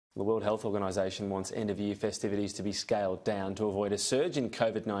The World Health Organisation wants end-of-year festivities to be scaled down to avoid a surge in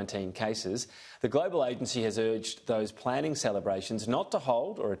COVID-19 cases. The global agency has urged those planning celebrations not to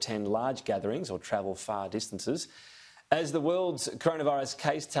hold or attend large gatherings or travel far distances. As the world's coronavirus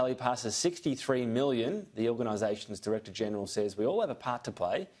case tally passes 63 million, the organisation's Director General says we all have a part to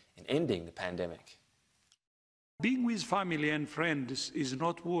play in ending the pandemic. Being with family and friends is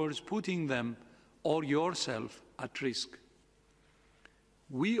not worth putting them or yourself at risk.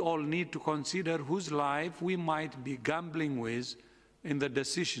 We all need to consider whose life we might be gambling with in the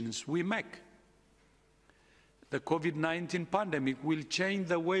decisions we make. The COVID-19 pandemic will change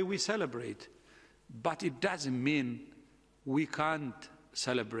the way we celebrate, but it doesn't mean we can't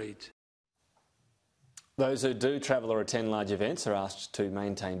celebrate. Those who do travel or attend large events are asked to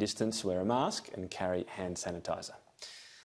maintain distance, wear a mask and carry hand sanitizer.